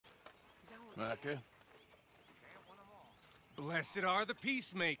Micah? Blessed are the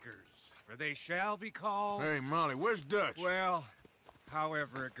peacemakers, for they shall be called... Hey, Molly, where's Dutch? Well,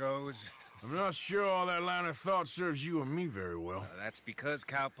 however it goes. I'm not sure all that line of thought serves you and me very well. That's because,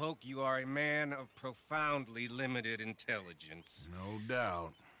 Cowpoke, you are a man of profoundly limited intelligence. No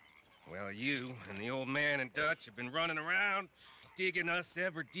doubt. Well, you and the old man and Dutch have been running around, digging us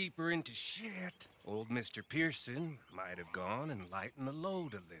ever deeper into shit. Old Mr. Pearson might have gone and lightened the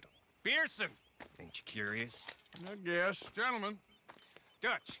load a little. Pearson! Ain't you curious? I guess. Gentlemen.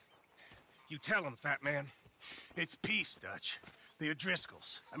 Dutch, you tell him, fat man. It's peace, Dutch. The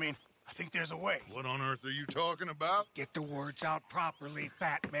O'Driscolls. I mean, I think there's a way. What on earth are you talking about? Get the words out properly,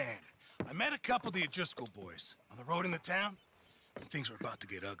 fat man. I met a couple of the O'Driscoll boys on the road into town, and things were about to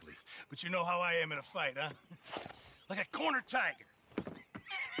get ugly. But you know how I am in a fight, huh? Like a corner tiger.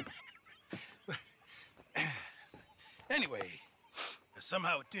 Anyway,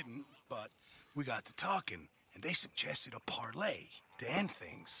 somehow it didn't, but we got to talking, and they suggested a parlay to end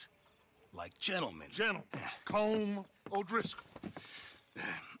things. Like gentlemen. Gentlemen. Colm O'Driscoll.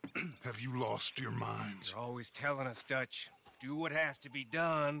 Have you lost your minds? You're always telling us, Dutch. Do what has to be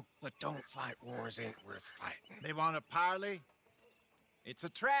done, but don't fight wars ain't worth fighting. They want a parley? It's a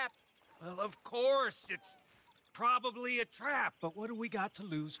trap. Well, of course, it's probably a trap, but what do we got to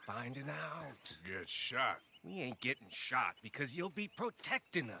lose finding out? Get shot. We ain't getting shot because you'll be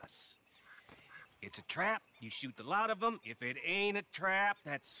protecting us. It's a trap, you shoot the lot of them. If it ain't a trap,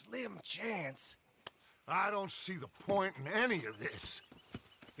 that's slim chance. I don't see the point in any of this.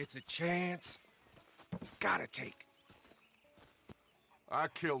 It's a chance you've gotta take. I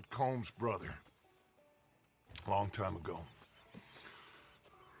killed Colm's brother. A long time ago.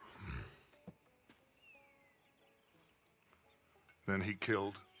 Then he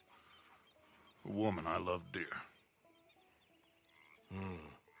killed a woman I loved dear.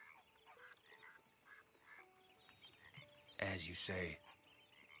 As you say,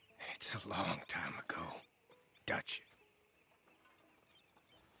 it's a long time ago, Dutch.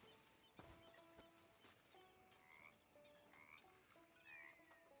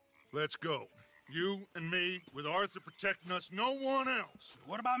 Let's go. You and me, with Arthur protecting us, no one else.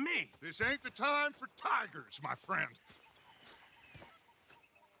 What about me? This ain't the time for tigers, my friend.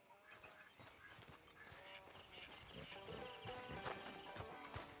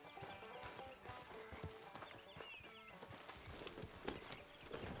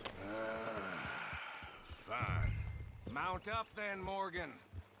 Fine. Mount up then, Morgan.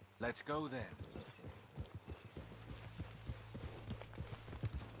 Let's go then.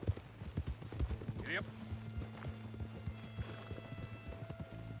 Yep.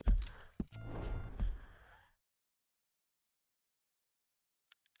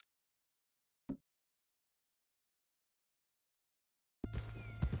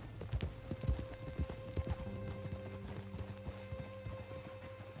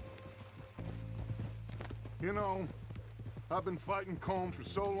 You know, I've been fighting Colm for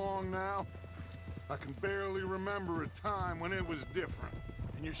so long now, I can barely remember a time when it was different.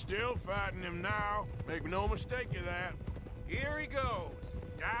 And you're still fighting him now. Make no mistake of that. Here he goes,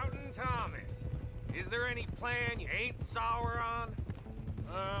 Doubting Thomas. Is there any plan you ain't sour on?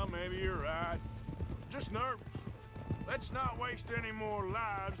 Well, maybe you're right. Just nervous. Let's not waste any more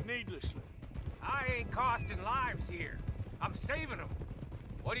lives needlessly. I ain't costing lives here. I'm saving them.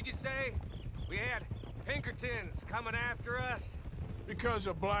 What did you say? We had Pinkertons coming after us? Because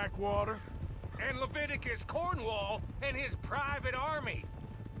of Blackwater? And Leviticus Cornwall and his private army.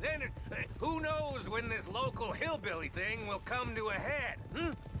 Then, who knows when this local hillbilly thing will come to a head,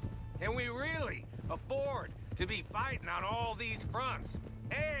 Can we really afford to be fighting on all these fronts?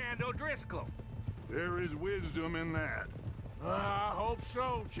 And O'Driscoll? There is wisdom in that. I hope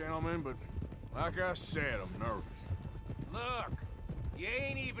so, gentlemen, but like I said, I'm nervous. Look, you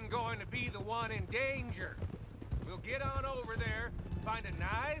ain't even going to be the one in danger. We'll get on over there, find a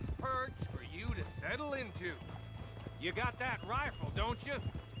nice perch for you to settle into. You got that rifle, don't you?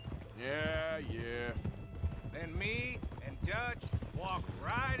 Yeah. Then me and Dutch walk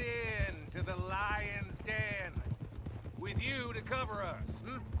right in to the lion's den. With you to cover us,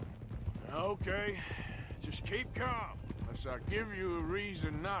 Okay. Just keep calm, unless I give you a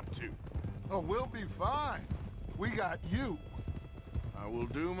reason not to. Oh, we'll be fine. We got you. I will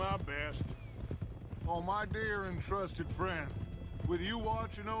do my best. Oh, my dear and trusted friend. With you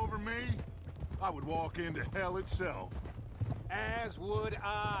watching over me, I would walk into hell itself. As would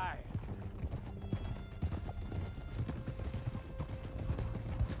I.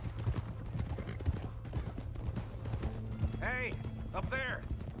 Hey, up there.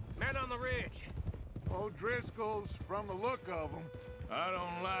 Men on the ridge. O'Driscolls, from the look of them. I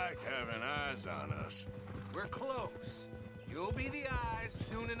don't like having eyes eyes on us. We're close. You'll be the eyes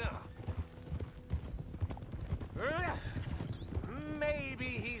soon enough. Maybe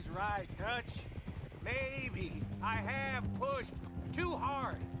he's right, Dutch. Maybe I have pushed too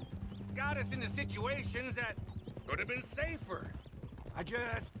hard. Got us into situations that could have been safer.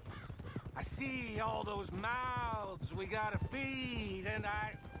 I see all those mouths we gotta feed, and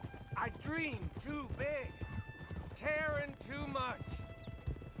I dream too big. Caring too much.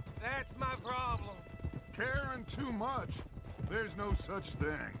 That's my problem. Caring too much? There's no such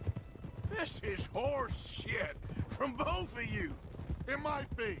thing. This is horse shit from both of you. It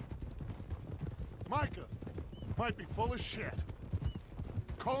might be. Micah might be full of shit.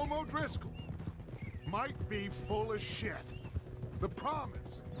 Colm O'Driscoll might be full of shit. The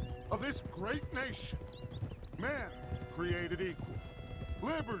promise of this great nation. Men created equal.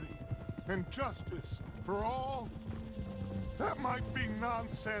 Liberty and justice for all. That might be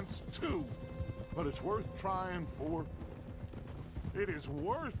nonsense too, but it's worth trying for. It is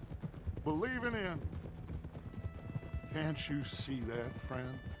worth believing in. Can't you see that,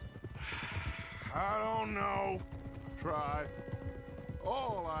 friend? I don't know. Try.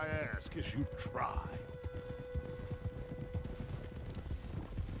 All I ask is you try.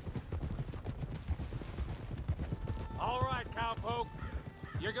 All right, cowpoke.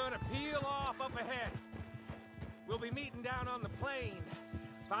 You're gonna peel off up ahead. We'll be meeting down on the plain.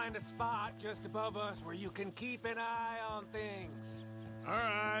 Find a spot just above us where you can keep an eye on things. All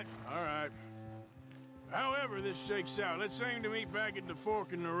right, all right. However this shakes out, let's aim to meet back at the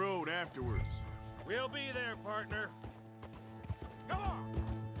fork in the road afterwards. We'll be there, partner. Come on!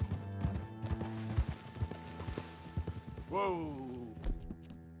 Whoa.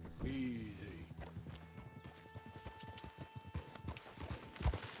 Easy.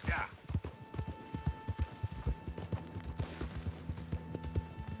 Yeah.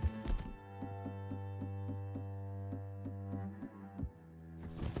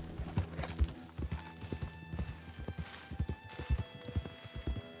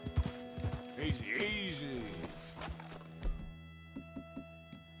 Easy, easy.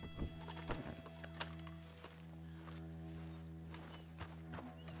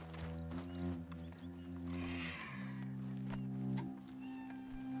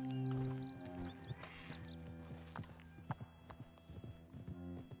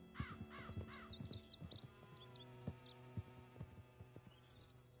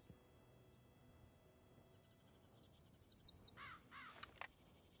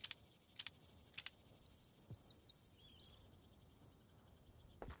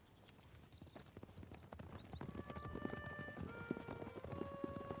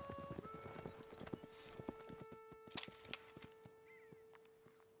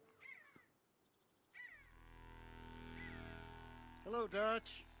 Hello,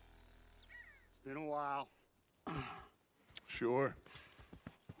 Dutch. It's been a while. Sure.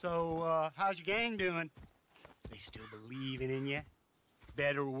 So, how's your gang doing? They still believing in you?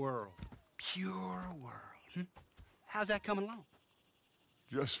 Better world. Pure world. How's that coming along?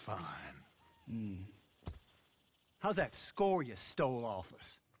 Just fine. How's that score you stole off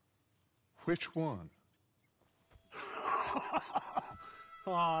us? Which one?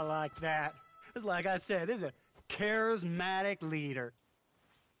 Oh, I like that. It's like I said, this is a charismatic leader.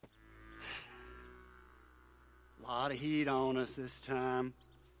 Lot of heat on us this time.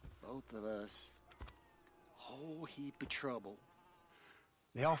 Both of us. Whole heap of trouble.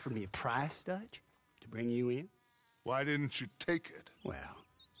 They offered me a price, Dutch, to bring you in. Why didn't you take it? Well,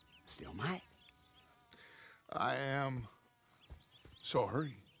 still might. I am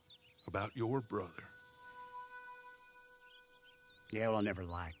sorry about your brother. Yeah, well, I never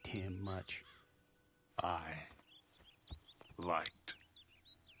liked him much. I liked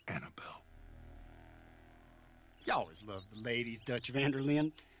Annabelle. You always loved the ladies, Dutch van der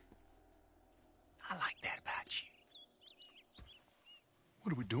Linde. I like that about you.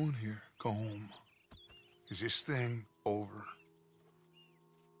 What are we doing here? Go home. Is this thing over?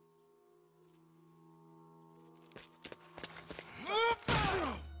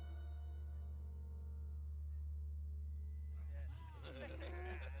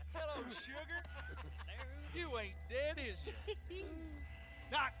 Hello, sugar. You ain't dead, is you?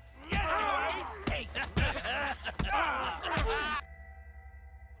 Not yet, anyway!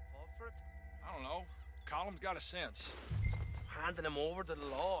 Fault for it? I don't know. Colum's got a sense. Handing him over to the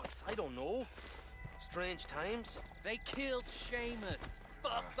lords. I don't know. Strange times. They killed Seamus.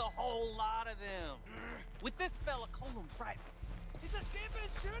 Fuck the whole lot of them. With this fella, Colum's right. He's escaping!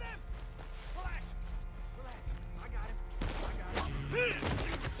 Shoot him! Relax. Relax. I got him.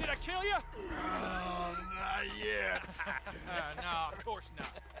 Did I kill you? Oh, not yet. No, of course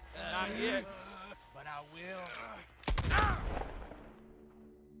not. Not yet, but I will.